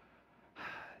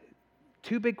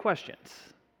two big questions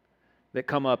that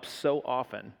come up so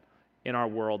often in our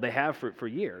world. They have for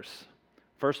years.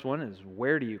 First one is,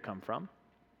 where do you come from?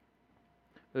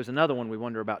 There's another one we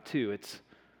wonder about too. It's,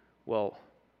 well,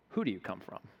 who do you come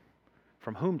from?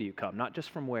 From whom do you come? Not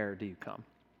just from where do you come.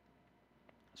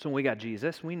 So when we got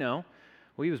Jesus, we know,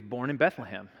 well, he was born in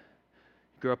Bethlehem.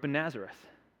 He grew up in Nazareth.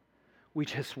 We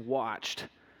just watched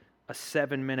a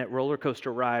 7-minute roller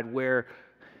coaster ride where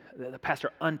the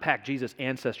pastor unpacked Jesus'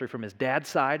 ancestry from his dad's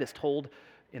side as told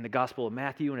in the Gospel of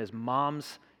Matthew, and his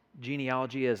mom's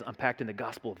genealogy as unpacked in the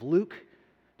Gospel of Luke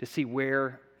to see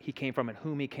where he came from and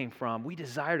whom he came from. We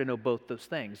desire to know both those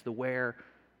things, the where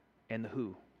and the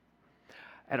who.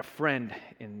 I had a friend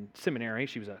in seminary.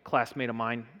 She was a classmate of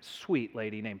mine, sweet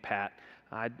lady named Pat.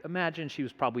 I'd imagine she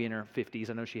was probably in her 50s.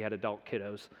 I know she had adult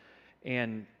kiddos.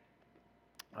 And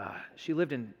she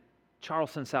lived in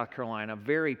Charleston, South Carolina,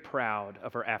 very proud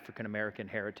of her African-American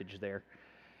heritage there.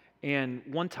 And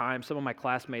one time, some of my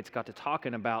classmates got to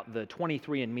talking about the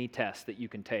 23andMe test that you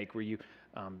can take, where you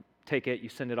take it, you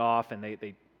send it off, and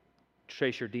they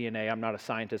trace your DNA. I'm not a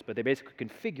scientist, but they basically can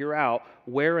figure out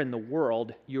where in the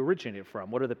world you originated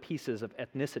from. What are the pieces of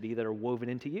ethnicity that are woven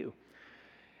into you?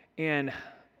 And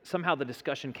somehow the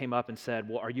discussion came up and said,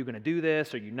 well, are you going to do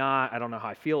this? Are you not? I don't know how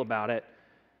I feel about it.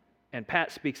 And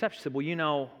Pat speaks up. She said, well, you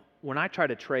know, when I try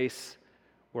to trace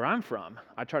where I'm from,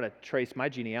 I try to trace my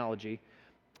genealogy,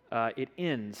 it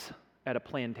ends at a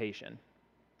plantation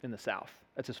in the South.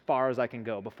 That's as far as I can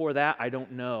go. Before that, I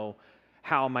don't know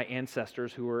how my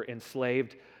ancestors who were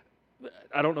enslaved,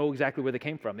 I don't know exactly where they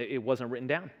came from. It wasn't written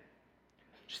down.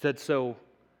 She said, so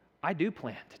I do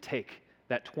plan to take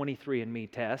that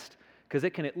 23andMe test because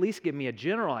it can at least give me a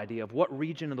general idea of what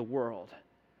region of the world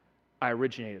I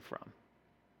originated from.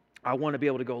 I want to be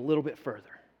able to go a little bit further.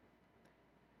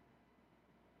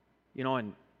 You know,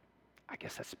 and I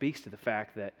guess that speaks to the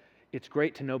fact that it's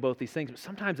great to know both these things, but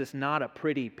sometimes it's not a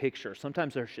pretty picture.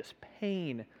 Sometimes there's just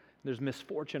pain. There's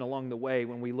misfortune along the way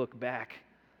when we look back.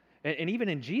 And even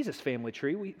in Jesus' family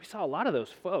tree, we saw a lot of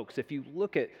those folks. If you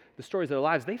look at the stories of their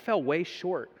lives, they fell way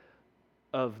short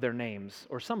of their names,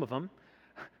 or some of them,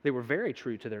 they were very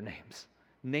true to their names.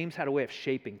 Names had a way of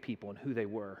shaping people and who they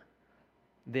were,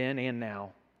 then and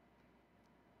now.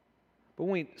 But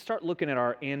when we start looking at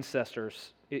our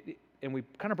ancestors, and we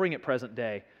kind of bring it present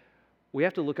day, we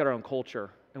have to look at our own culture.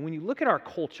 And when you look at our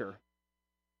culture,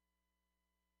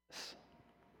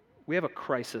 we have a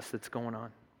crisis that's going on.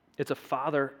 It's a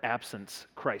father absence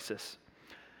crisis.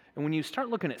 And when you start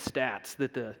looking at stats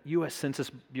that the U.S. Census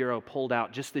Bureau pulled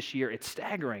out just this year, it's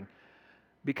staggering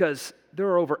because there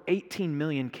are over 18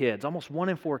 million kids, almost 1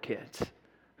 in 4 kids,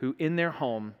 who in their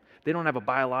home, they don't have a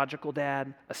biological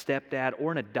dad, a stepdad,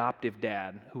 or an adoptive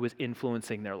dad who is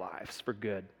influencing their lives for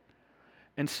good.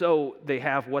 And so they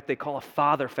have what they call a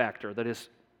father factor that is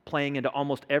playing into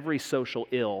almost every social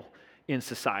ill in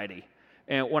society.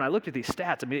 And when I looked at these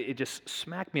stats, I mean, it just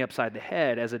smacked me upside the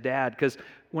head as a dad, because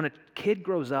when a kid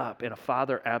grows up in a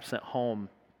father-absent home,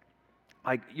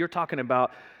 like you're talking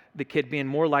about the kid being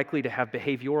more likely to have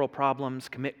behavioral problems,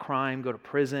 commit crime, go to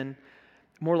prison,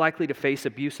 more likely to face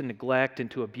abuse and neglect and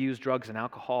to abuse drugs and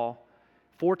alcohol,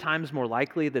 4 times more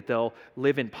likely that they'll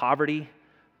live in poverty,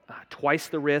 twice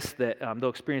the risk that they'll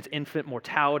experience infant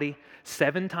mortality,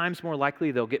 7 times more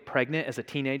likely they'll get pregnant as a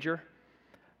teenager,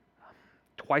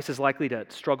 twice as likely to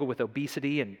struggle with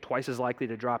obesity, and twice as likely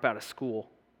to drop out of school,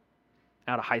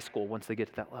 out of high school once they get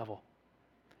to that level.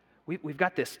 We've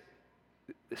got this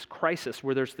crisis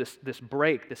where there's this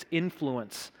break, this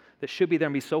influence that should be there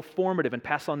and be so formative and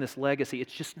pass on this legacy.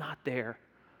 It's just not there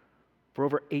for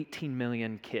over 18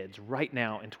 million kids right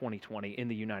now in 2020 in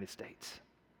the United States.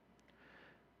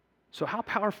 So how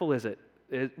powerful is it?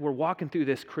 We're walking through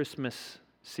this Christmas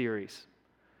series,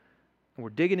 and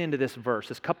we're digging into this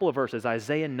couple of verses,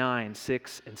 Isaiah 9,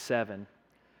 6, and 7.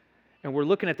 And we're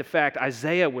looking at the fact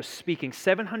Isaiah was speaking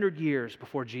 700 years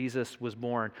before Jesus was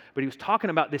born, but he was talking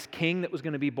about this king that was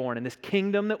going to be born and this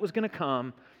kingdom that was going to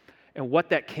come and what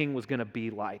that king was going to be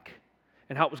like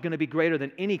and how it was going to be greater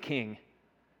than any king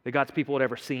that God's people had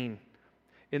ever seen.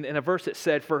 In a verse it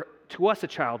said, "For to us a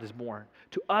child is born,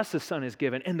 to us a son is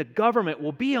given, and the government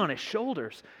will be on his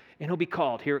shoulders, and he'll be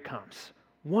called," here it comes,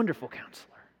 "Wonderful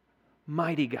Counselor,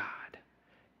 Mighty God,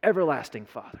 Everlasting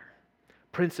Father,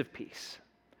 Prince of Peace.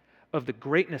 Of the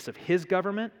greatness of his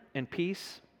government and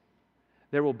peace,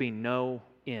 there will be no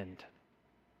end."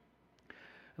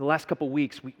 In the last couple of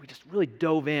weeks, we just really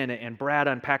dove in, and Brad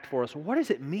unpacked for us, what does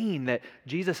it mean that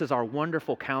Jesus is our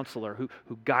wonderful counselor who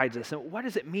guides us? And what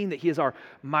does it mean that he is our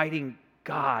mighty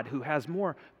God who has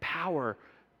more power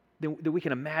than we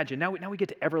can imagine? Now we get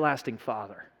to everlasting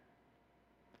Father.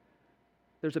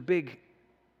 There's a big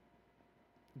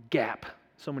gap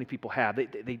so many people have.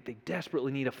 They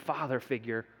desperately need a father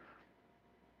figure.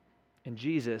 And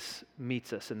Jesus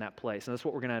meets us in that place. And that's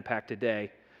what we're going to unpack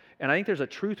today. And I think there's a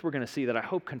truth we're going to see that I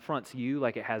hope confronts you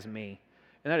like it has me.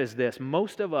 And that is this: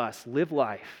 most of us live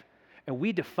life and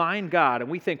we define God and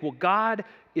we think, well, God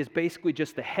is basically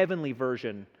just the heavenly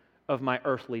version of my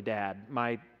earthly dad,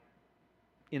 my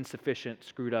insufficient,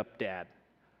 screwed up dad.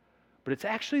 But it's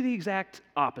actually the exact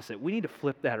opposite. We need to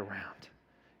flip that around.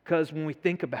 Because when we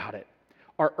think about it,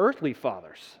 our earthly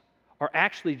fathers are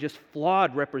actually just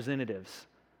flawed representatives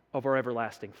of our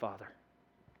everlasting Father.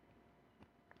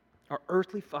 Our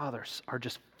earthly fathers are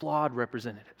just flawed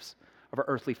representatives of our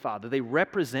earthly Father. They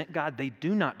represent God. They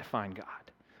do not define God.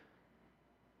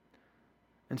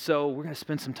 And so we're going to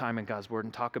spend some time in God's Word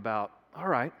and talk about, all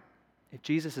right, if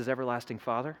Jesus is everlasting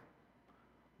Father,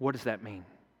 what does that mean?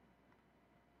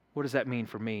 What does that mean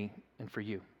for me and for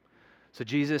you? So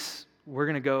Jesus, we're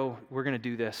going to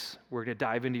do this. We're going to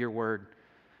dive into your Word.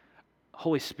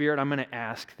 Holy Spirit, I'm going to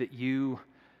ask that you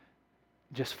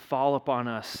just fall upon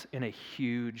us in a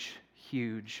huge,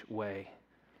 huge way.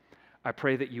 I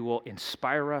pray that you will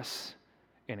inspire us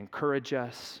and encourage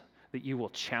us, that you will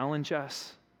challenge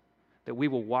us, that we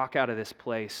will walk out of this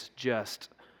place just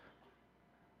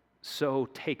so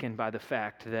taken by the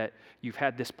fact that you've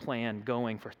had this plan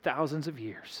going for thousands of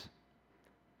years.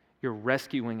 You're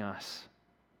rescuing us.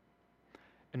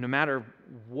 And no matter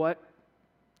what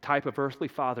type of earthly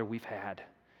father we've had,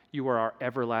 you are our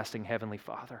everlasting heavenly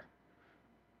Father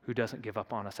who doesn't give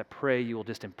up on us. I pray you will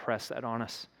just impress that on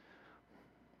us.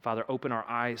 Father, open our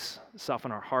eyes,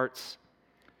 soften our hearts,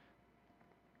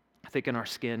 thicken our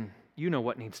skin. You know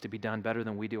what needs to be done better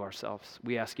than we do ourselves.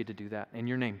 We ask you to do that. In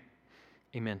your name,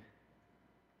 amen.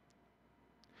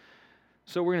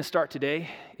 So we're going to start today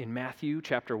in Matthew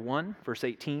chapter 1, verse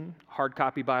 18. Hard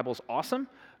copy Bible's awesome.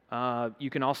 You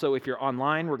can also, if you're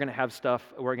online, we're going to have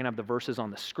the verses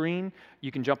on the screen.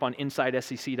 You can jump on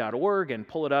insidescc.org and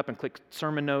pull it up and click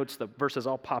sermon notes. The verses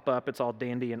all pop up. It's all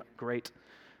dandy and great.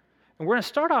 And we're going to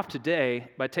start off today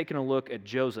by taking a look at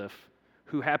Joseph,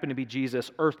 who happened to be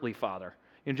Jesus' earthly father.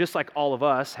 And just like all of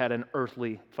us had an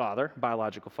earthly father,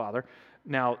 biological father.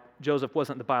 Now, Joseph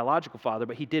wasn't the biological father,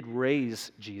 but he did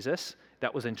raise Jesus.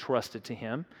 That was entrusted to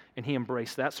him, and he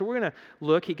embraced that. So we're going to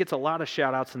look. He gets a lot of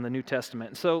shout-outs in the New Testament.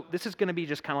 And so this is going to be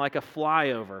just kind of like a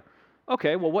flyover.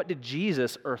 Okay, well, what did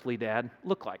Jesus' earthly dad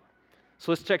look like?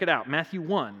 So let's check it out. Matthew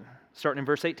 1, starting in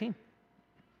verse 18.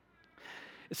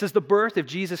 It says, "The birth of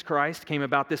Jesus Christ came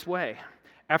about this way.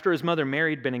 After his mother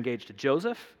Mary had been engaged to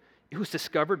Joseph, it was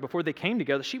discovered before they came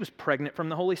together she was pregnant from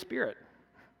the Holy Spirit.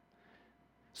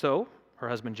 So her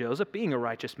husband Joseph, being a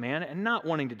righteous man and not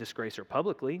wanting to disgrace her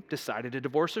publicly, decided to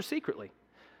divorce her secretly.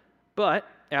 But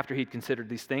after he'd considered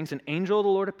these things, an angel of the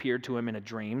Lord appeared to him in a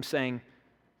dream, saying,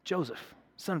 'Joseph,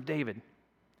 son of David,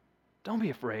 don't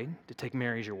be afraid to take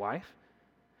Mary as your wife,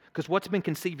 because what's been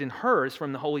conceived in her is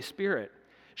from the Holy Spirit.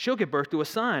 She'll give birth to a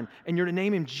son, and you're to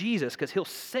name him Jesus, because he'll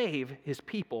save his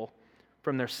people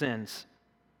from their sins.'"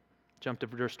 Jump to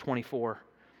verse 24. It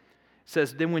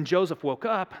says, "Then when Joseph woke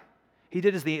up, he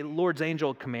did as the Lord's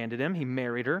angel commanded him. He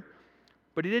married her,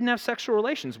 but he didn't have sexual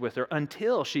relations with her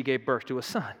until she gave birth to a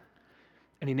son,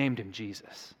 and he named him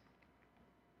Jesus."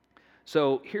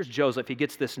 So here's Joseph. He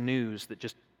gets this news that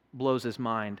just blows his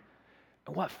mind.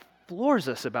 And what floors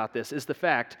us about this is the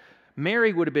fact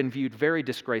Mary would have been viewed very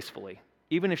disgracefully,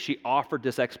 even if she offered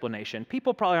this explanation.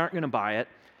 People probably aren't going to buy it.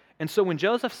 And so when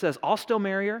Joseph says, "I'll still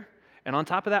marry her, and on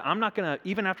top of that, I'm not going to,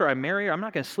 even after I marry her, I'm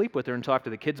not going to sleep with her until after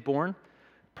the kid's born,"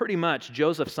 pretty much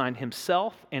Joseph signed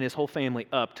himself and his whole family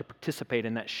up to participate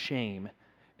in that shame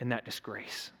and that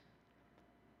disgrace.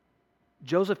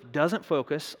 Joseph doesn't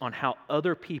focus on how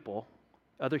other people,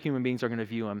 other human beings are going to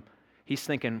view him. He's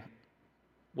thinking,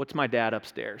 what's my dad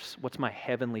upstairs? What's my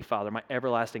heavenly Father, my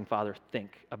everlasting Father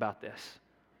think about this?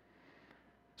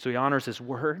 So he honors his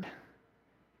word.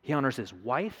 He honors his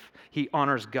wife. He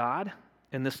honors God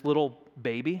and this little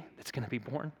baby that's going to be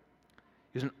born.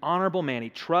 He was an honorable man. He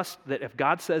trusts that if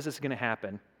God says it's going to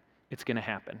happen, it's going to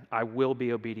happen. I will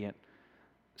be obedient.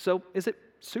 So is it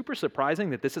super surprising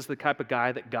that this is the type of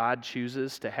guy that God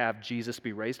chooses to have Jesus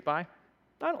be raised by?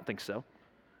 I don't think so.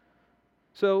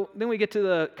 So then we get to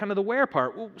the kind of the where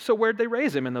part. Well, so where'd they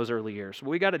raise him in those early years?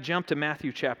 Well, we got to jump to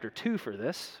Matthew chapter 2 for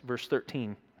this, verse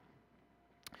 13,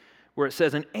 where it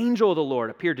says, "An angel of the Lord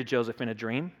appeared to Joseph in a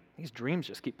dream." These dreams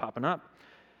just keep popping up,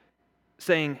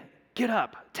 saying, "Get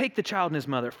up, take the child and his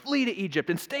mother, flee to Egypt,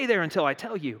 and stay there until I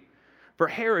tell you. For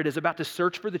Herod is about to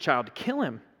search for the child to kill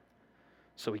him."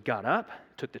 So he got up,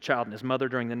 took the child and his mother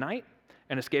during the night,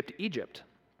 and escaped to Egypt.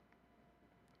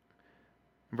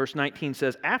 Verse 19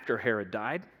 says, "After Herod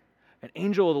died, an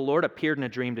angel of the Lord appeared in a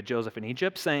dream to Joseph in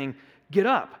Egypt, saying, "Get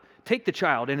up, take the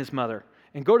child and his mother,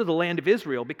 and go to the land of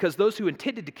Israel, because those who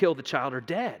intended to kill the child are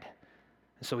dead."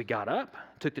 And so he got up,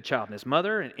 took the child and his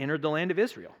mother, and entered the land of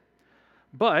Israel.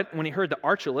 But when he heard that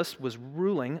Archelaus was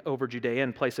ruling over Judea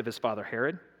in place of his father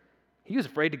Herod, he was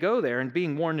afraid to go there, and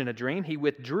being warned in a dream, he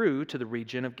withdrew to the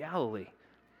region of Galilee.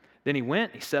 Then he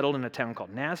went, he settled in a town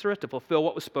called Nazareth to fulfill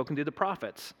what was spoken through the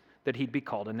prophets, that he'd be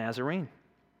called a Nazarene.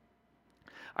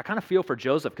 I kind of feel for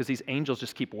Joseph because these angels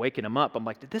just keep waking him up. I'm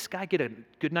like, did this guy get a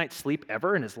good night's sleep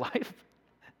ever in his life?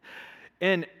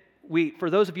 And for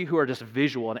those of you who are just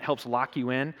visual and it helps lock you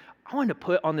in, I wanted to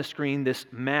put on the screen this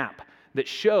map that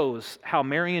shows how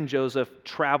Mary and Joseph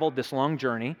traveled this long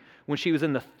journey when she was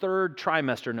in the third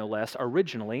trimester, no less,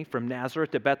 originally from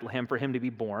Nazareth to Bethlehem for him to be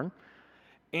born.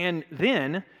 And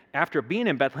then, after being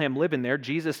in Bethlehem, living there,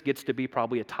 Jesus gets to be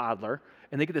probably a toddler,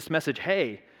 and they get this message,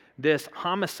 hey, this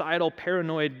homicidal,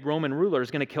 paranoid Roman ruler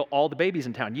is going to kill all the babies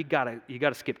in town. You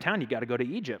gotta skip town. You got to go to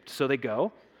Egypt. So they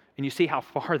go, and you see how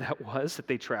far that was that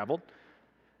they traveled.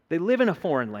 They live in a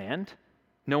foreign land,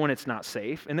 knowing it's not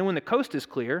safe. And then when the coast is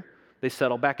clear, they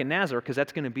settle back in Nazareth because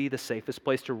that's going to be the safest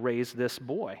place to raise this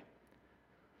boy.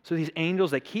 So these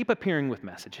angels, they keep appearing with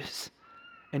messages,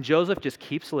 and Joseph just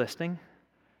keeps listening,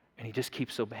 and he just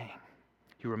keeps obeying.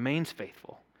 He remains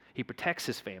faithful. He protects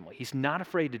his family. He's not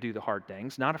afraid to do the hard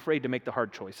things, not afraid to make the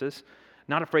hard choices,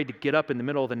 not afraid to get up in the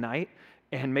middle of the night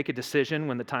and make a decision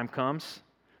when the time comes.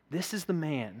 This is the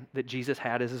man that Jesus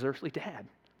had as his earthly dad.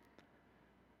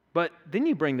 But then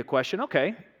you bring the question,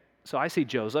 okay, so I see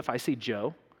Joseph, I see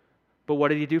Joe, but what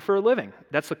did he do for a living?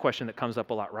 That's the question that comes up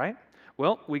a lot, right?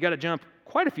 Well, we got to jump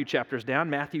quite a few chapters down,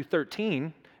 Matthew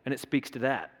 13, and it speaks to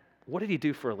that. What did he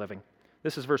do for a living?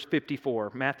 This is verse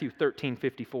 54, Matthew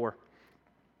 13:54.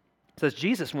 It says,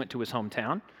 Jesus went to his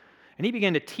hometown, and he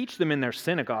began to teach them in their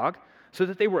synagogue, so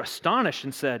that they were astonished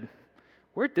and said,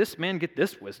 "Where'd this man get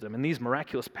this wisdom and these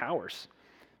miraculous powers?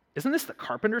 Isn't this the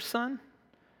carpenter's son?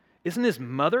 Isn't his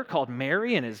mother called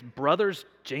Mary, and his brothers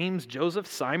James, Joseph,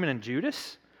 Simon, and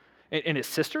Judas? And his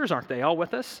sisters, aren't they all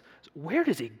with us? Where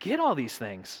does he get all these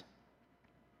things?"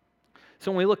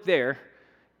 So when we look there,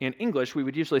 in English, we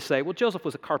would usually say, well, Joseph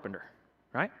was a carpenter,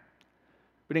 right?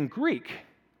 But in Greek,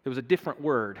 there was a different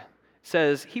word. It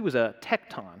says he was a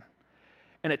tekton.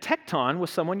 And a tekton was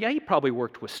someone, he probably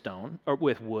worked with stone or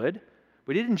with wood,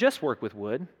 but he didn't just work with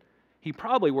wood. He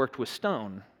probably worked with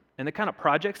stone. And the kind of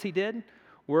projects he did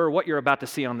were what you're about to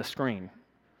see on the screen.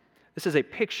 This is a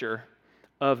picture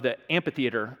of the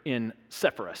amphitheater in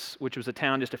Sepphoris, which was a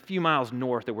town just a few miles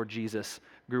north of where Jesus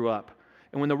grew up.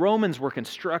 And when the Romans were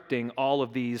constructing all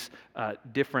of these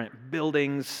different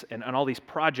buildings and all these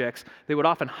projects, they would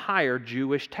often hire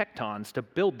Jewish tektons to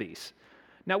build these.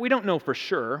 Now, we don't know for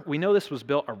sure. We know this was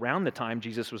built around the time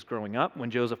Jesus was growing up, when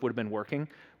Joseph would have been working.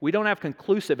 We don't have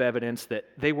conclusive evidence that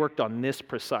they worked on this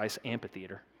precise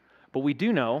amphitheater. But we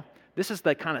do know this is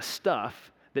the kind of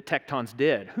stuff that tektons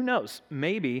did. Who knows?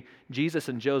 Maybe Jesus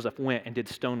and Joseph went and did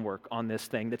stonework on this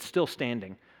thing that's still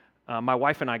standing. My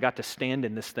wife and I got to stand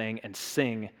in this thing and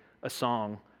sing a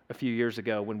song a few years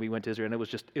ago when we went to Israel, and it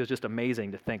was just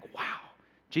amazing to think, wow,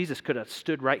 Jesus could have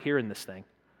stood right here in this thing.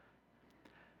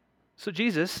 So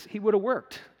Jesus, he would have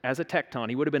worked as a tekton.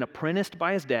 He would have been apprenticed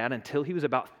by his dad until he was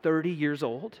about 30 years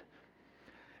old.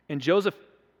 And Joseph,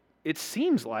 it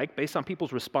seems like, based on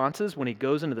people's responses, when he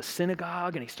goes into the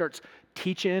synagogue and he starts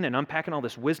teaching and unpacking all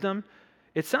this wisdom,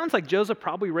 it sounds like Joseph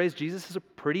probably raised Jesus as a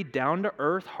pretty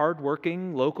down-to-earth,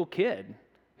 hardworking local kid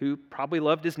who probably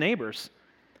loved his neighbors.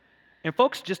 And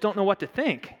folks just don't know what to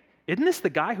think. Isn't this the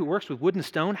guy who works with wood and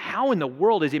stone? How in the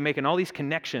world is he making all these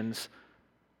connections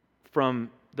from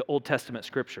the Old Testament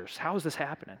scriptures? How is this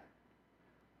happening?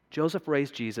 Joseph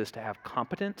raised Jesus to have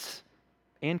competence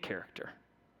and character.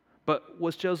 But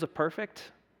was Joseph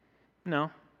perfect? No,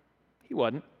 he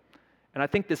wasn't. And I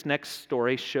think this next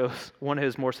story shows one of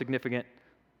his more significant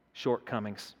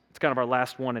shortcomings. It's kind of our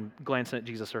last one in glancing at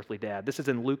Jesus' earthly dad. This is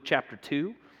in Luke chapter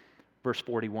 2, verse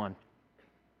 41.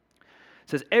 It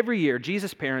says, every year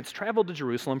Jesus' parents traveled to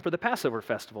Jerusalem for the Passover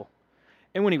festival.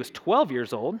 And when he was 12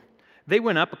 years old, they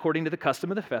went up according to the custom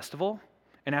of the festival.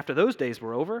 And after those days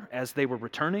were over, as they were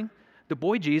returning, the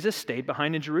boy Jesus stayed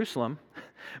behind in Jerusalem,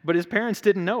 but his parents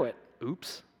didn't know it.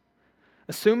 Oops.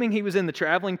 Assuming he was in the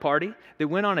traveling party, they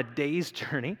went on a day's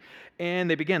journey, and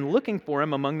they began looking for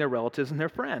him among their relatives and their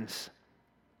friends.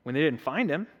 When they didn't find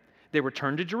him, they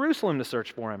returned to Jerusalem to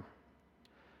search for him.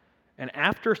 And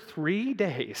after 3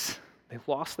 days, they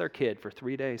lost their kid for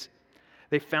 3 days.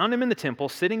 They found him in the temple,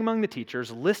 sitting among the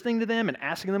teachers, listening to them and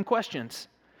asking them questions.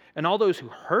 And all those who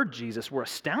heard Jesus were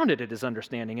astounded at his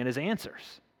understanding and his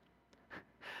answers.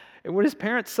 And when his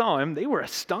parents saw him, they were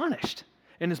astonished.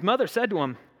 And his mother said to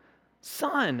him,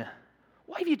 "Son,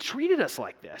 why have you treated us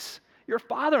like this? Your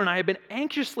father and I have been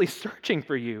anxiously searching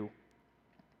for you."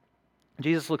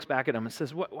 Jesus looks back at him and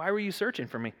says, "Why were you searching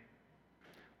for me?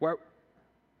 Why,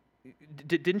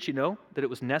 didn't you know that it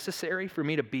was necessary for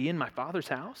me to be in my Father's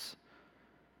house?"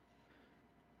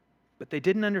 But they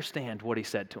didn't understand what he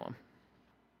said to them.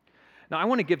 Now, I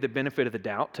want to give the benefit of the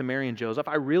doubt to Mary and Joseph.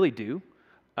 I really do.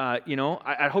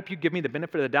 I hope you give me the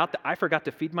benefit of the doubt that I forgot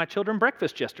to feed my children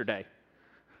breakfast yesterday.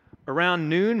 Around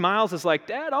noon, Miles is like,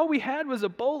 "Dad, all we had was a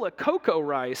bowl of cocoa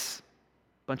rice."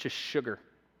 Bunch of sugar.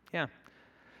 Yeah.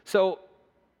 So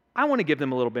I want to give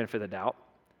them a little benefit of the doubt.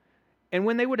 And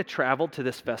when they would have traveled to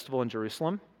this festival in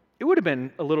Jerusalem, it would have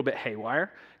been a little bit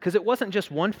haywire because it wasn't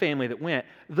just one family that went.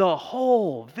 The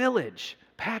whole village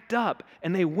packed up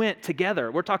and they went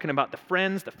together. We're talking about the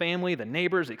friends, the family, the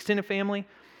neighbors, the extended family.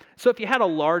 So if you had a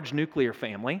large nuclear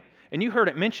family, and you heard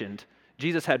it mentioned,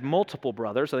 Jesus had multiple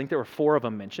brothers. I think there were 4 of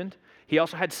them mentioned. He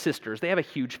also had sisters. They have a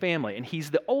huge family, and he's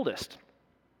the oldest.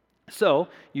 So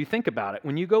you think about it.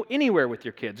 When you go anywhere with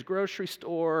your kids, grocery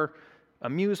store,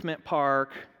 amusement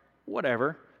park,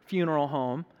 whatever, funeral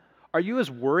home, are you as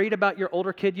worried about your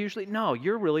older kid usually? No,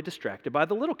 you're really distracted by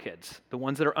the little kids, the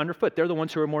ones that are underfoot. They're the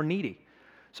ones who are more needy.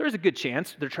 So there's a good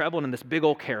chance they're traveling in this big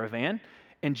old caravan,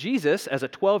 and Jesus, as a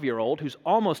 12-year-old who's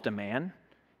almost a man,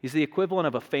 he's the equivalent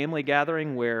of a family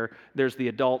gathering where there's the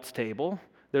adults table,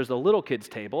 there's the little kids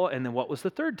table, and then what was the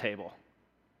third table?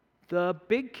 The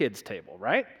big kids table,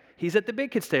 right? He's at the big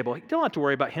kids table. You don't have to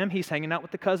worry about him. He's hanging out with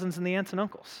the cousins and the aunts and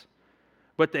uncles.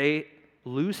 But they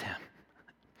lose him.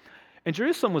 And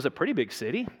Jerusalem was a pretty big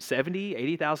city, 70,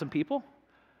 80,000 people.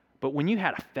 But when you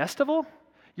had a festival,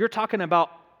 you're talking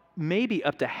about maybe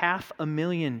up to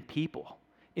 500,000 people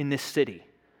in this city.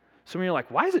 So when you're like,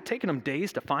 why is it taking them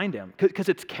days to find him? Because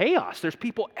it's chaos. There's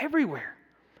people everywhere.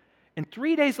 And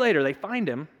 3 days later, they find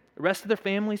him. The rest of their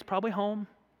family's probably home.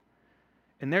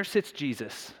 And there sits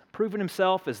Jesus, proving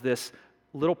himself as this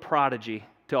little prodigy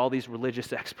to all these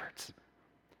religious experts.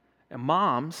 And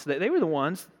moms, they were the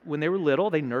ones, when they were little,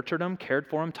 they nurtured them, cared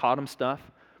for them, taught them stuff.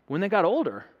 When they got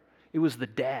older, it was the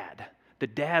dad. The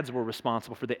dads were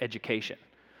responsible for the education.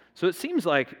 So it seems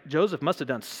like Joseph must have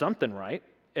done something right,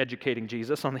 educating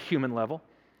Jesus on the human level.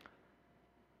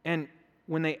 And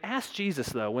when they asked Jesus,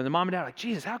 though, when the mom and dad are like,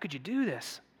 "Jesus, how could you do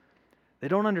this?" They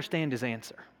don't understand his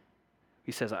answer.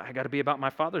 He says, "I got to be about my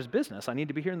Father's business. I need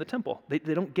to be here in the temple." They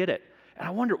don't get it. And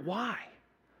I wonder why.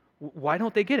 Why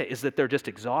don't they get it? Is that they're just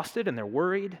exhausted and they're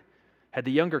worried? Had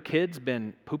the younger kids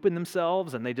been pooping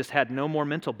themselves and they just had no more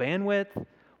mental bandwidth?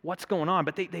 What's going on?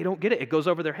 But they don't get it. It goes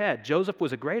over their head. Joseph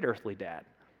was a great earthly dad,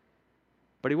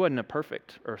 but he wasn't a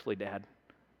perfect earthly dad,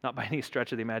 not by any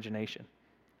stretch of the imagination.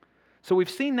 So we've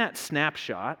seen that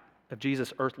snapshot of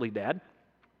Jesus' earthly dad.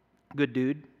 Good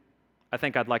dude. I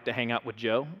think I'd like to hang out with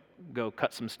Joe, go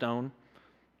cut some stone,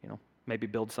 maybe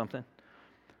build something.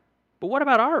 But what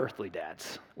about our earthly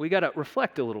dads? We got to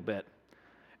reflect a little bit.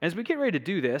 As we get ready to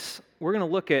do this, we're going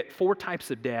to look at 4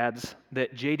 types of dads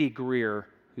that J.D. Greear,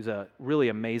 who's a really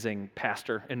amazing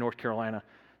pastor in North Carolina,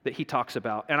 that he talks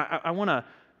about. And I want to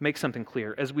make something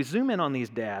clear. As we zoom in on these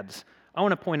dads, I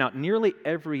want to point out nearly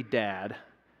every dad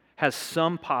has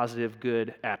some positive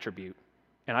good attribute.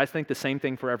 And I think the same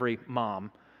thing for every mom.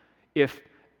 If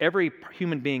every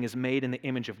human being is made in the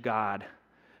image of God,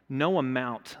 no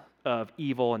amount of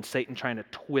evil and Satan trying to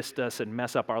twist us and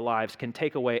mess up our lives can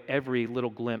take away every little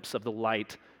glimpse of the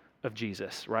light of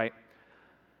Jesus, right?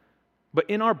 But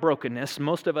in our brokenness,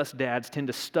 most of us dads tend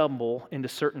to stumble into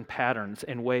certain patterns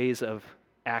and ways of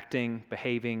acting,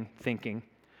 behaving, thinking.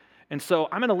 And so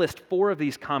I'm going to list 4 of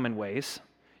these common ways.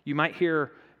 You might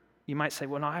say,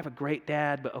 "Well, no, I have a great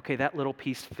dad, but okay, that little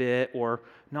piece fit," or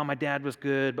 "No, my dad was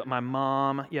good, but my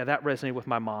mom, yeah, that resonated with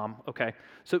my mom." Okay,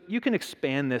 so you can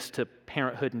expand this to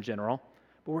parenthood in general,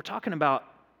 but we're talking about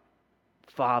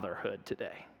fatherhood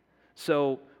today.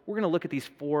 So we're going to look at these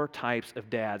 4 types of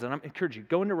dads, and I'm encouraging you,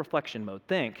 go into reflection mode.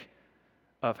 Think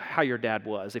of how your dad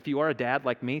was. If you are a dad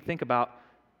like me, think about,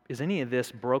 is any of this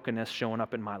brokenness showing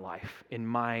up in my life, in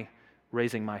my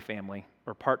raising my family,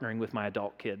 or partnering with my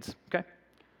adult kids, okay?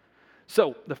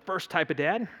 So the first type of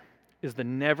dad is the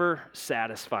never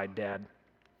satisfied dad.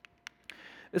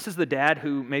 This is the dad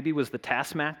who maybe was the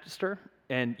taskmaster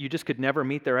and you just could never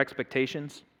meet their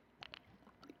expectations.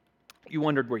 You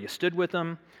wondered where you stood with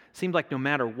them. Seemed like no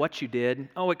matter what you did,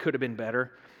 it could have been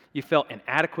better. You felt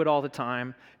inadequate all the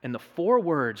time. And the 4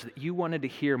 words that you wanted to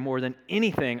hear more than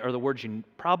anything are the words you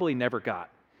probably never got.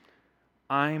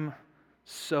 I'm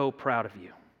so proud of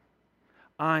you.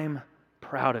 I'm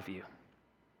proud of you.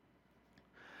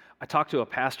 I talked to a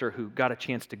pastor who got a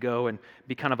chance to go and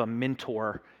be kind of a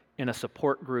mentor in a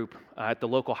support group at the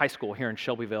local high school here in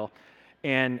Shelbyville.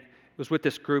 And it was with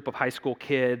this group of high school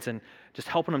kids and just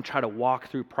helping them try to walk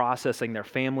through processing their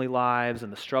family lives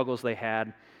and the struggles they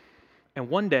had. And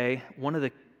one day, one of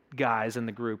the guys in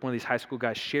the group, one of these high school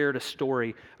guys, shared a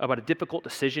story about a difficult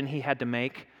decision he had to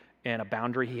make and a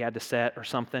boundary he had to set or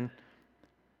something.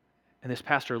 And this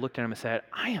pastor looked at him and said,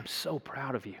 "I am so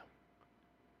proud of you.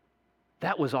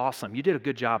 That was awesome. You did a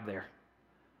good job there."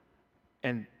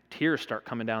 And tears start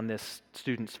coming down this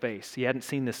student's face. He hadn't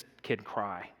seen this kid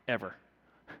cry ever.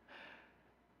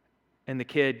 And the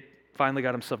kid finally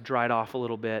got himself dried off a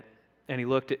little bit, and he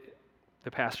looked at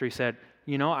the pastor. He said,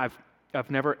 "You know, I've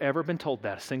never ever been told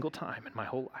that a single time in my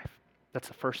whole life. That's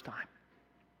the first time."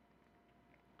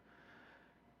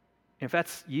 If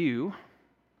that's you,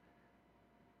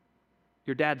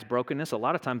 your dad's brokenness a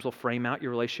lot of times will frame out your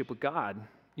relationship with God.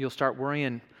 You'll start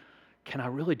worrying, can I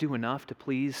really do enough to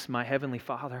please my Heavenly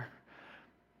Father?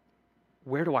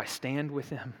 Where do I stand with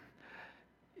Him?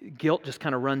 Guilt just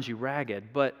kind of runs you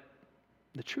ragged. But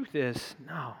the truth is,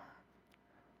 no.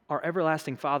 Our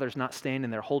everlasting Father's not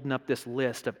standing there holding up this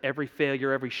list of every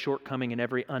failure, every shortcoming, and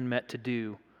every unmet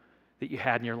to-do that you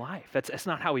had in your life. That's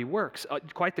not how He works.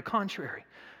 Quite the contrary.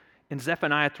 In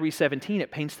Zephaniah 3:17,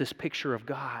 it paints this picture of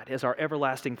God as our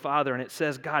everlasting Father, and it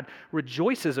says God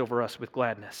rejoices over us with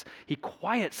gladness. He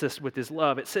quiets us with His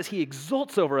love. It says He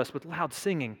exults over us with loud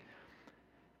singing.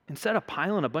 Instead of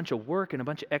piling a bunch of work and a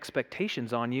bunch of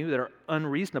expectations on you that are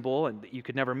unreasonable and that you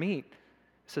could never meet,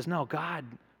 it says, no, God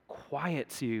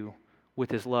quiets you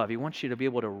with His love. He wants you to be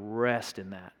able to rest in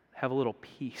that, have a little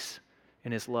peace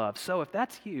in His love. So if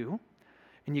that's you,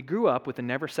 and you grew up with a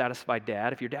never satisfied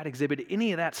dad, if your dad exhibited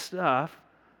any of that stuff,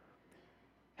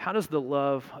 how does the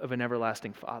love of an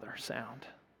everlasting Father sound?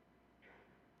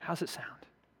 How's it sound?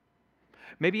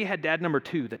 Maybe you had dad number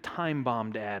 2, the time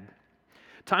bomb dad.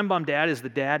 Time bomb dad is the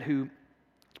dad who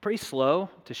is pretty slow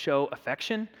to show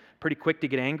affection, pretty quick to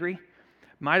get angry,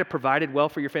 might have provided well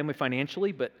for your family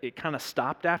financially, but it kind of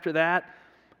stopped after that.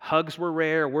 Hugs were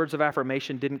rare, words of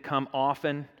affirmation didn't come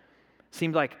often.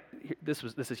 Seemed like, this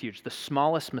is huge, the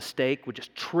smallest mistake would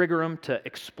just trigger them to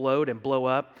explode and blow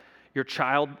up. Your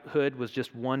childhood was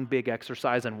just one big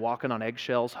exercise in walking on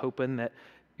eggshells, hoping that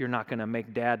you're not going to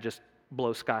make dad just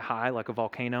blow sky high like a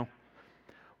volcano.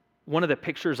 One of the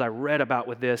pictures I read about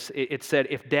with this, it said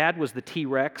if dad was the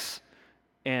T-Rex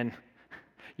and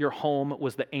your home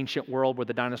was the ancient world where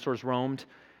the dinosaurs roamed,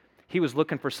 he was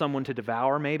looking for someone to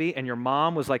devour maybe, and your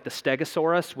mom was like the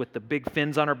Stegosaurus with the big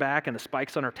fins on her back and the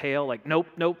spikes on her tail, like, nope,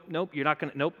 you're not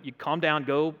gonna, nope, you calm down,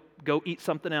 go eat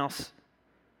something else.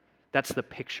 That's the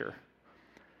picture.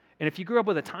 And if you grew up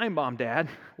with a time bomb dad,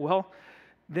 well,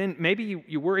 then maybe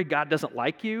you worry God doesn't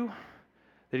like you,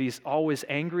 that He's always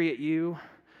angry at you.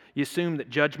 You assume that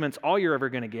judgment's all you're ever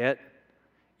gonna get.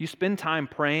 You spend time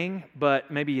praying, but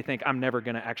maybe you think, I'm never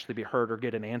gonna actually be heard or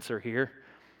get an answer here.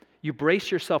 You brace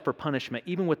yourself for punishment,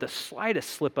 even with the slightest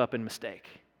slip up and mistake,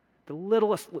 the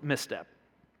littlest misstep.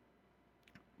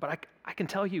 But I can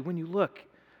tell you, when you look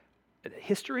at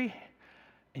history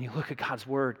and you look at God's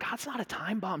Word, God's not a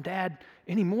time bomb dad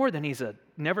any more than He's a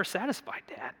never satisfied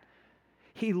dad.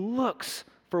 He looks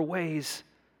for ways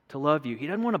to love you. He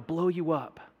doesn't want to blow you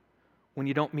up when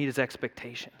you don't meet His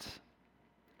expectations.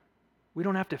 We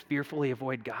don't have to fearfully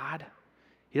avoid God.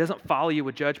 He doesn't follow you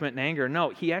with judgment and anger.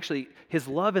 No, His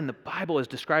love in the Bible is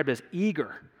described as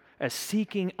eager, as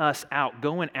seeking us out,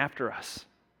 going after us.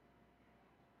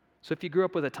 So if you grew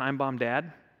up with a time bomb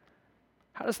dad,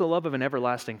 how does the love of an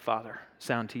everlasting Father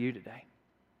sound to you today?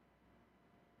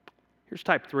 Here's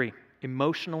type 3,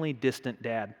 emotionally distant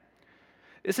dad.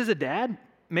 This is a dad,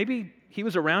 maybe he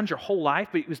was around your whole life,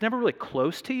 but he was never really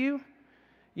close to you.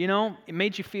 You know, it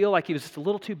made you feel like he was just a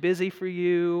little too busy for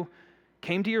you.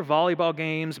 Came to your volleyball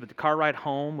games, but the car ride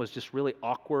home was just really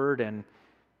awkward and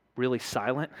really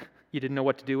silent. You didn't know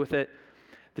what to do with it.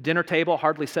 The dinner table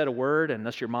hardly said a word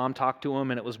unless your mom talked to him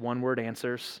and it was one-word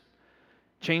answers.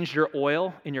 Changed your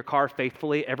oil in your car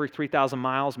faithfully every 3,000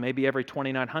 miles, maybe every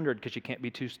 2,900 because you can't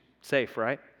be too safe,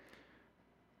 right?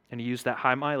 And you used that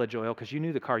high mileage oil because you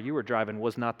knew the car you were driving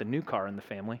was not the new car in the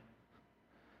family.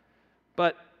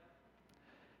 But,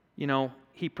 you know,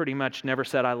 he pretty much never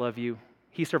said, I love you.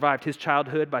 He survived his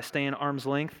childhood by staying arm's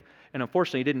length, and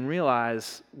unfortunately, he didn't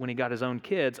realize when he got his own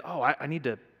kids, I need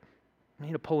to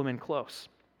pull him in close.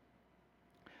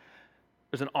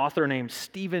 There's an author named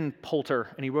Stephen Poulter,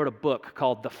 and he wrote a book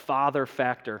called The Father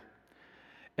Factor.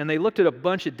 And they looked at a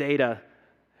bunch of data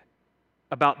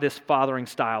about this fathering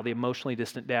style, the emotionally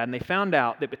distant dad, and they found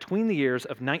out that between the years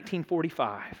of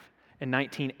 1945 and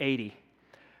 1980,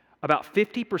 About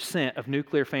 50% of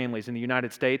nuclear families in the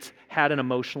United States had an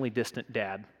emotionally distant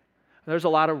dad. There's a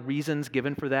lot of reasons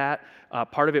given for that.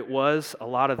 Part of it was a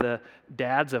lot of the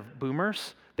dads of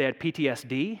boomers, they had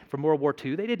PTSD from World War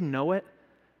II. They didn't know it.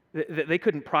 They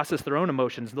couldn't process their own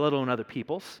emotions, let alone other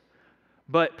people's.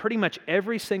 But pretty much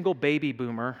every single baby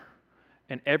boomer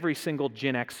and every single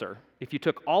Gen Xer, if you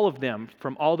took all of them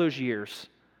from all those years,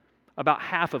 about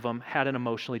half of them had an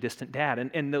emotionally distant dad.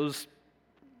 And those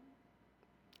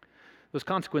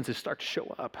consequences start to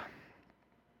show up.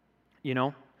 You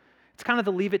know, it's kind of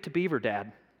the Leave It to Beaver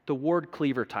dad, the Ward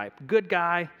Cleaver type. Good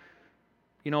guy,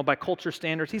 you know, by culture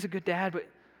standards, he's a good dad, but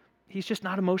he's just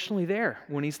not emotionally there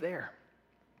when he's there.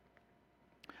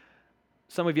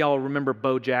 Some of y'all remember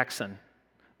Bo Jackson,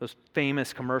 those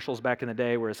famous commercials back in the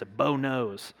day where it said, Bo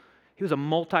knows. He was a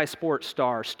multi-sport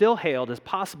star, still hailed as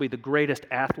possibly the greatest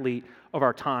athlete of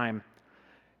our time.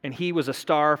 And he was a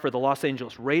star for the Los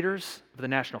Angeles Raiders of the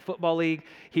National Football League.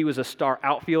 He was a star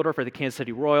outfielder for the Kansas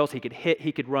City Royals. He could hit,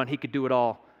 he could run, he could do it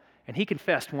all. And he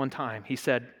confessed one time, he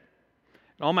said,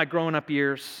 in all my growing up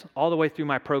years, all the way through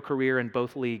my pro career in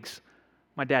both leagues,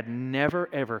 my dad never,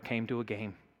 ever came to a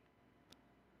game.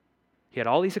 He had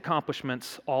all these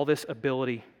accomplishments, all this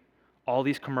ability, all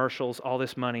these commercials, all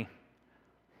this money.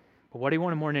 But what he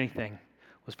wanted more than anything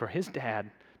was for his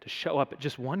dad to show up at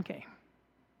just one game.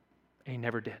 And he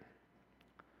never did.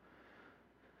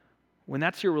 When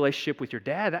that's your relationship with your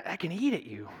dad, that can eat at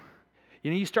you.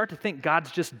 You know, you start to think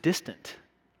God's just distant.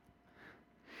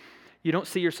 You don't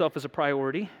see yourself as a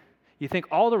priority. You think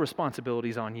all the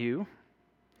responsibility's on you.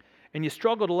 And you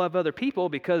struggle to love other people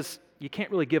because you can't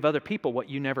really give other people what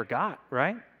you never got,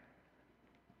 right?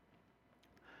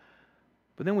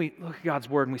 But then we look at God's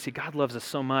word and we see God loves us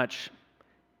so much.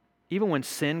 Even when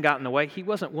sin got in the way, he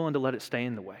wasn't willing to let it stay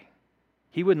in the way.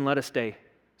 He wouldn't let us stay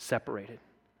separated.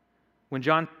 When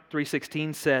John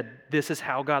 3:16 said, this is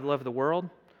how God loved the world,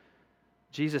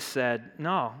 Jesus said,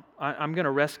 no, I'm going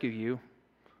to rescue you.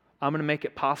 I'm going to make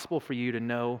it possible for you to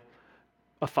know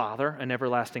a Father, an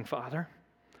everlasting Father.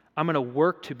 I'm going to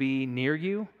work to be near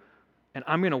you, and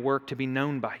I'm going to work to be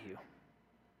known by you.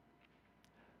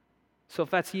 So if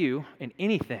that's you, and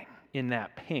anything in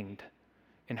that pinged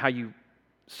in how you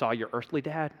saw your earthly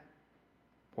dad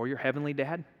or your heavenly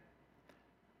dad,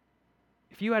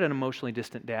 if you had an emotionally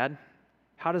distant dad,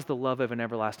 how does the love of an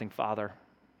everlasting Father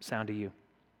sound to you?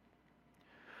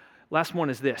 Last one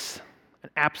is this, an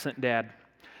absent dad.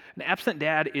 An absent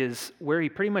dad is where he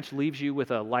pretty much leaves you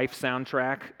with a life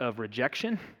soundtrack of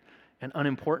rejection and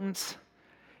unimportance.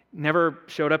 Never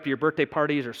showed up to your birthday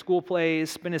parties or school plays,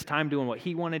 spent his time doing what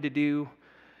he wanted to do.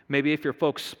 Maybe if your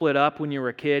folks split up when you were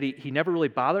a kid, he never really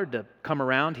bothered to come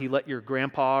around. He let your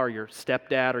grandpa or your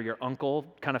stepdad or your uncle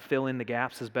kind of fill in the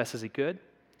gaps as best as he could.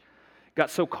 Got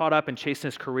so caught up in chasing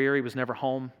his career, he was never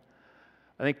home.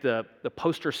 I think the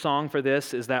poster song for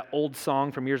this is that old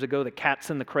song from years ago, The Cat's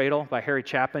in the Cradle by Harry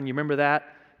Chapin. You remember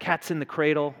that? Cat's in the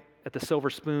cradle at the Silver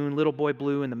Spoon, Little Boy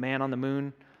Blue and the Man on the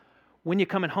Moon. When you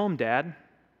coming home, Dad?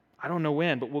 I don't know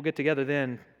when, but we'll get together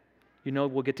then. You know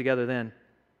we'll get together then.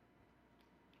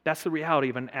 That's the reality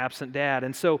of an absent dad.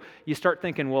 And so you start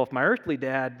thinking, well, if my earthly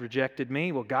dad rejected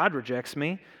me, well, God rejects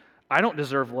me. I don't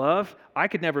deserve love. I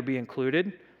could never be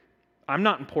included. I'm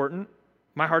not important.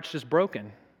 My heart's just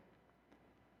broken.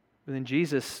 But then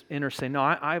Jesus enters saying, no,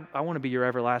 I want to be your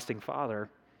everlasting Father.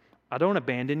 I don't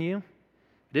abandon you.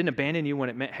 I didn't abandon you when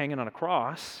it meant hanging on a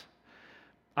cross.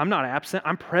 I'm not absent.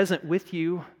 I'm present with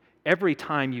you every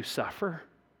time you suffer.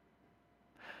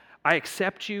 I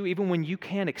accept you even when you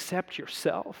can't accept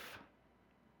yourself.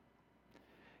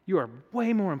 You are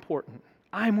way more important.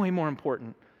 I'm way more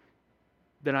important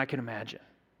than I can imagine.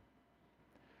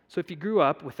 So if you grew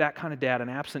up with that kind of dad, an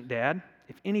absent dad,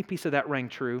 if any piece of that rang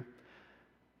true,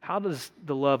 how does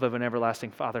the love of an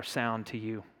everlasting Father sound to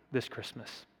you this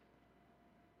Christmas?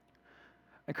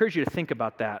 I encourage you to think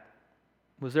about that.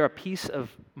 Was there a piece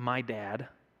of my dad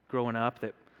growing up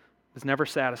that was never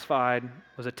satisfied,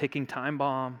 was a ticking time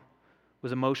bomb,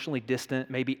 was emotionally distant,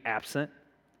 maybe absent?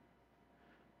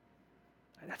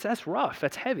 That's rough.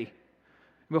 That's heavy.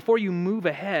 Before you move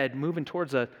ahead, moving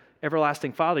towards an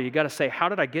everlasting Father, you got to say, how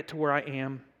did I get to where I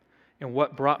am and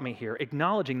what brought me here?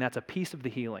 Acknowledging that's a piece of the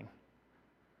healing.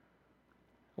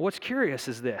 What's curious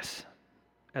is this.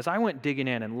 As I went digging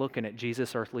in and looking at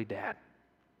Jesus' earthly dad,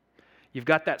 you've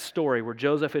got that story where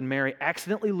Joseph and Mary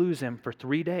accidentally lose him for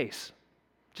 3 days.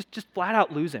 Just flat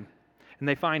out lose him. And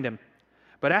they find him.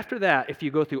 But after that, if you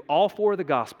go through all 4 of the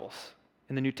Gospels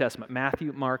in the New Testament,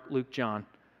 Matthew, Mark, Luke, John,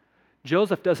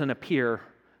 Joseph doesn't appear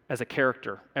as a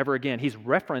character ever again. He's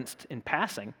referenced in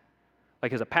passing,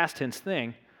 like as a past tense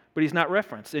thing, but he's not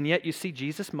referenced. And yet you see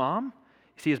Jesus' mom,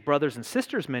 you see his brothers and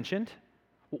sisters mentioned.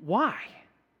 Why?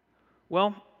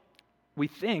 Well, we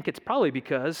think it's probably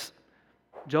because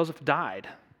Joseph died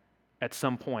at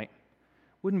some point.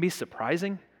 Wouldn't be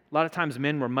surprising. A lot of times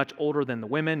men were much older than the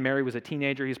women. Mary was a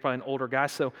teenager. He's probably an older guy.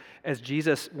 So as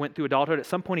Jesus went through adulthood, at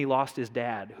some point he lost his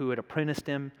dad who had apprenticed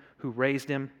him, who raised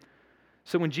him.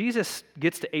 So when Jesus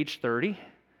gets to age 30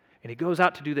 and he goes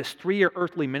out to do this 3-year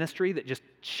earthly ministry that just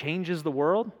changes the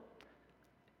world,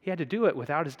 he had to do it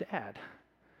without his dad.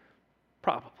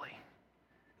 Probably.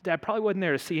 Dad probably wasn't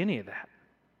there to see any of that.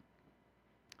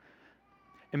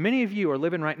 And many of you are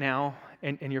living right now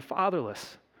and you're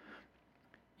fatherless.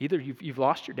 Either you've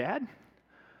lost your dad,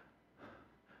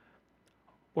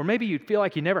 or maybe you feel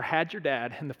like you never had your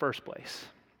dad in the first place.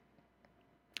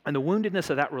 And the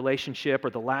woundedness of that relationship or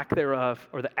the lack thereof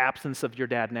or the absence of your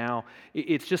dad now,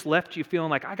 it's just left you feeling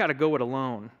like, I got to go it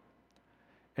alone.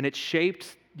 And it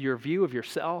shaped your view of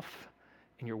yourself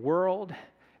and your world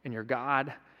and your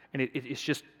God, and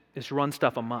it's run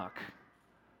stuff amok.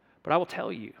 But I will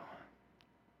tell you,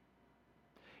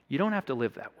 you don't have to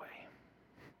live that way.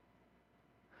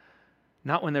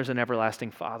 Not when there's an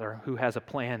everlasting Father who has a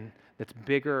plan that's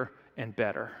bigger and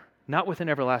better. Not with an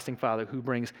everlasting Father who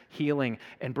brings healing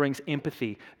and brings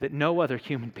empathy that no other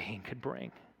human being could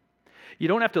bring. You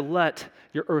don't have to let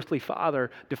your earthly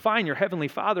father define your heavenly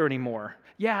Father anymore.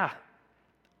 Yeah,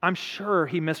 I'm sure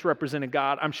he misrepresented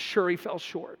God. I'm sure he fell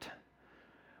short.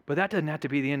 But that doesn't have to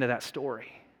be the end of that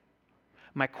story.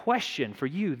 My question for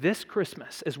you this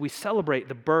Christmas, as we celebrate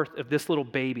the birth of this little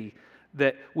baby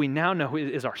that we now know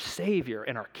is our Savior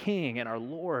and our King and our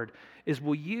Lord, is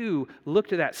will you look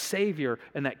to that Savior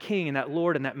and that King and that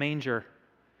Lord and that manger,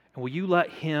 and will you let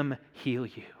him heal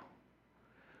you?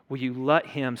 Will you let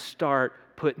him start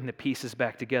putting the pieces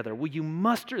back together? Will you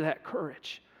muster that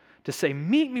courage to say,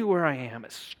 meet me where I am,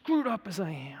 as screwed up as I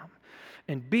am,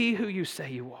 and be who you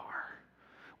say you are?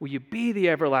 Will you be the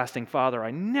everlasting Father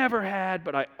I never had,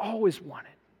 but I always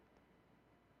wanted?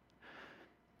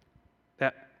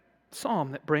 That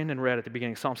psalm that Brandon read at the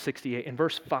beginning, Psalm 68, in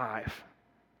verse 5,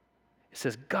 it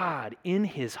says, God in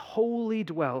his holy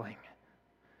dwelling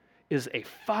is a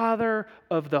father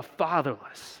of the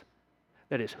fatherless.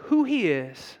 That is who he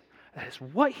is, that is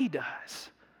what he does.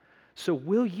 So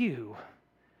will you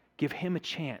give him a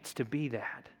chance to be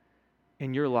that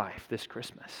in your life this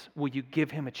Christmas? Will you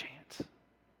give him a chance?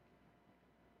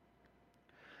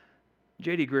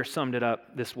 J.D. Greear summed it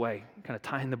up this way, kind of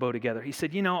tying the bow together. He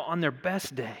said, on their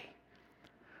best day,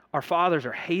 our fathers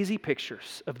are hazy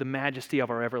pictures of the majesty of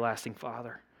our everlasting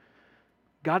Father.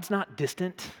 God's not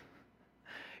distant.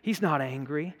 He's not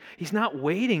angry. He's not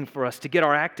waiting for us to get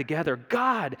our act together.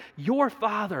 God, your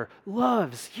Father,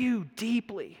 loves you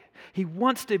deeply. He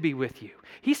wants to be with you.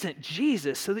 He sent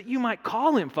Jesus so that you might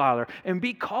call him Father and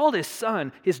be called his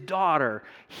son, his daughter.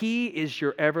 He is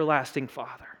your everlasting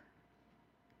Father.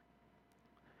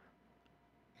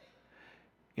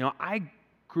 I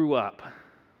grew up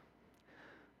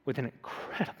with an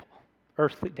incredible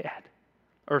earthly dad,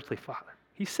 earthly father.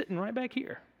 He's sitting right back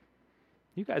here.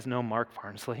 You guys know Mark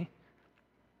Farnsley.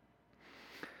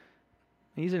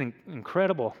 He's an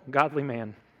incredible, godly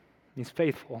man. He's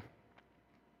faithful.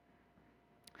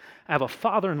 I have a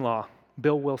father-in-law,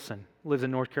 Bill Wilson, lives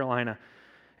in North Carolina,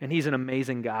 and he's an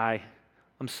amazing guy.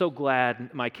 I'm so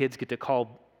glad my kids get to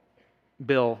call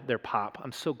Bill their pop.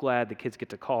 I'm so glad the kids get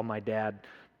to call my dad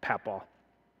Papaw.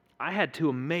 I had 2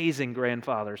 amazing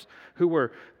grandfathers who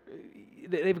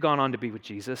they've gone on to be with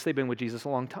Jesus. They've been with Jesus a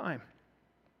long time.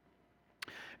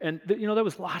 And there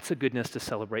was lots of goodness to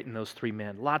celebrate in those 3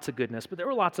 men, lots of goodness, but there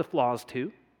were lots of flaws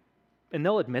too. And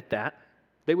they'll admit that.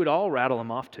 They would all rattle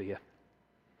them off to you.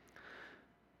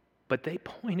 But they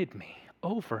pointed me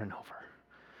over and over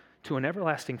to an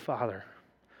everlasting Father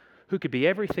who could be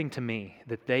everything to me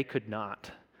that they could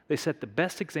not. They set the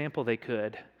best example they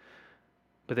could,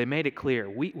 but they made it clear,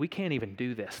 we can't even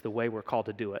do this the way we're called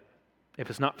to do it if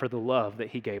it's not for the love that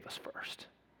he gave us first.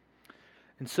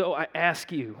 And so I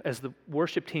ask you, as the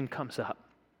worship team comes up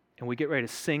and we get ready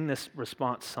to sing this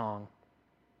response song,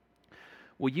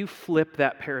 will you flip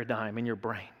that paradigm in your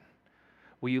brain?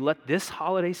 Will you let this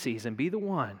holiday season be the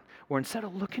one where instead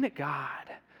of looking at God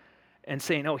and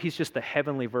saying, oh, he's just the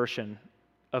heavenly version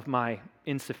of my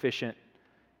insufficient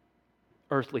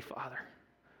earthly father,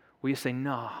 will you say,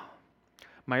 no,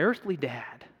 my earthly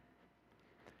dad,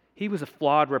 he was a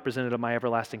flawed representative of my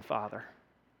everlasting Father.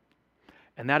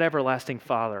 And that everlasting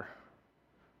Father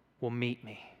will meet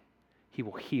me. He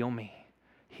will heal me.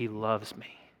 He loves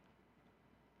me.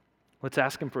 Let's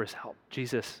ask him for his help.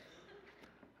 Jesus,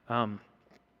 I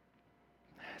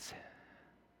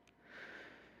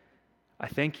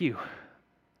thank you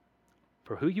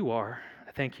for who you are,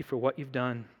 I thank you for what you've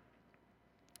done.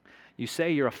 You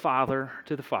say you're a father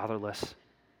to the fatherless.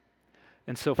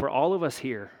 And so for all of us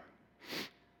here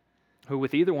who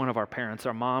with either one of our parents,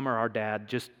 our mom or our dad,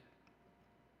 just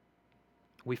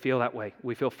we feel that way.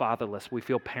 We feel fatherless. We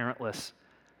feel parentless.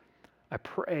 I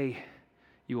pray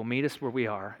you will meet us where we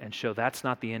are and show that's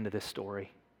not the end of this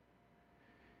story.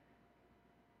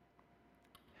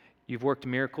 You've worked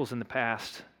miracles in the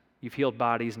past. You've healed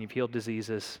bodies and you've healed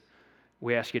diseases.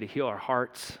 We ask you to heal our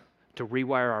hearts, to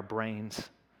rewire our brains.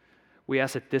 We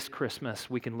ask that this Christmas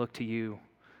we can look to you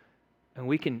and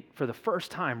we can, for the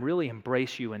first time, really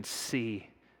embrace you and see,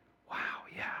 wow,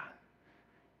 yeah,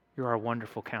 you're our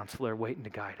wonderful counselor waiting to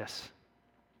guide us.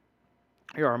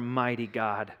 You're our mighty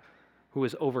God who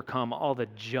has overcome all the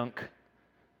junk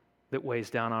that weighs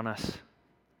down on us.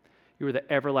 You are the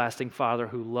everlasting Father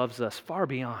who loves us far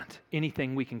beyond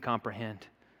anything we can comprehend.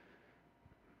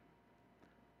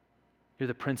 You're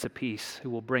the Prince of Peace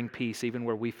who will bring peace even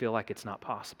where we feel like it's not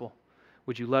possible.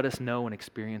 Would you let us know and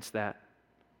experience that?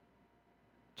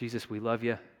 Jesus, we love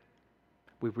you.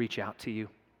 We reach out to you.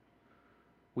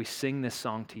 We sing this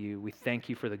song to you. We thank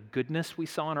you for the goodness we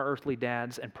saw in our earthly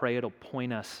dads and pray it'll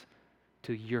point us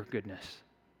to your goodness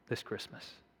this Christmas.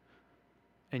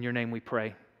 In your name we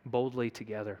pray boldly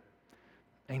together.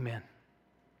 Amen.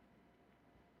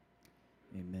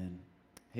 Amen.